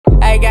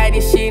I got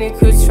this shit in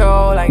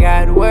control, I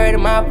got the word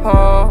in my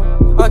palm.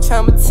 I'm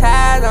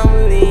traumatized,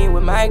 I'ma lean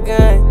with my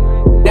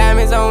gun.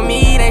 Diamonds on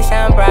me, they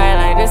shine bright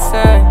like the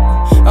sun.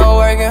 I'm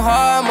working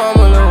hard,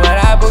 mama, look what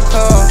I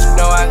become.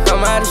 Know I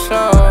come out of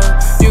slum.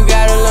 You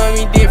gotta love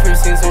me different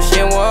since some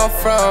shit where I'm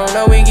from.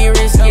 No, we get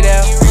risky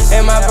there.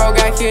 And my bro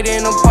got killed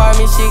in an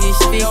apartment, shit get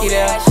sticky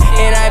there.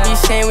 And I be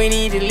saying we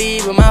need to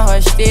leave, but my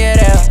heart still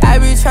there. I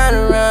be trying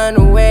to run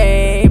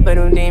away, but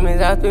them demons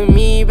after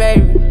me,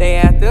 baby. They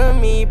after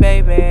me,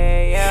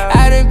 baby, yeah.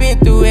 I done been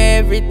through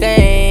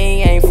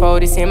everything. Ain't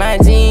fold, it's in my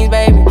jeans,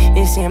 baby.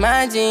 It's in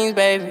my jeans,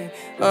 baby.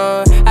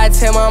 I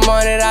tell my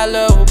mom that I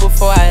love her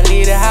before I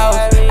leave the house.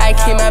 I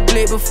keep my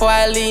blick before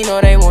I leave, no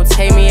they won't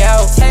take me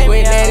out.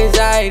 With that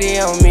anxiety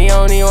on me,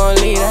 only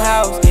wanna leave the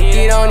house.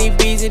 Get on these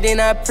beats and then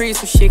I preach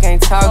some shit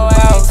can't talk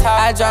about.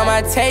 I draw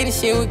my tape, this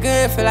shit was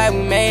good, feel like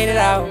we made it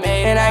out.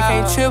 And I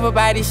can't trip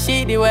about this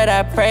shit, did what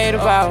I prayed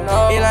about.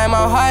 It like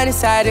my heart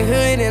inside the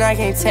hood and I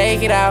can't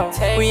take it out.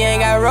 We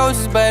ain't got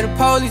roses, but the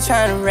police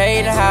tryna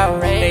raid the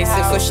house. They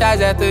sent some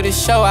shots after the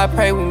show, I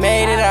pray we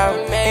made it out.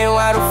 And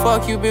why the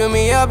fuck you build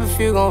me up if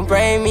you gon'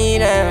 break me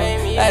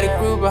down? Got a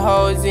group of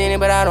hoes in it,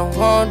 but I don't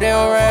want them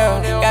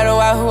around. Gotta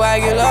watch who I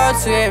get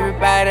lost to,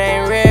 everybody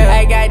ain't real.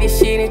 I got this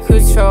shit in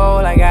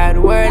control, I got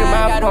the word in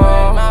my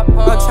palm. I'm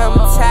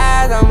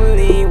traumatized, I'ma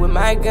lean with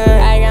my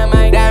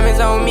gun. Diamonds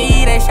on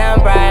me, they shine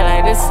bright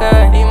like the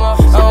sun.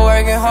 I'm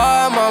working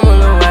hard, mama,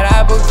 look what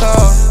I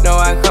become. Know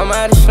I come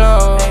out of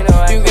slum.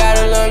 You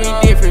gotta love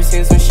me different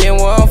since some shit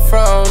where I'm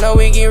from. No,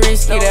 we get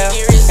risky there.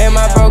 And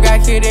my bro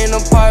got killed in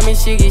an apartment,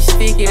 shit get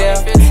sticky there.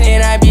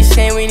 And I be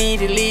saying we need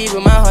to leave,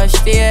 but my heart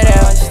still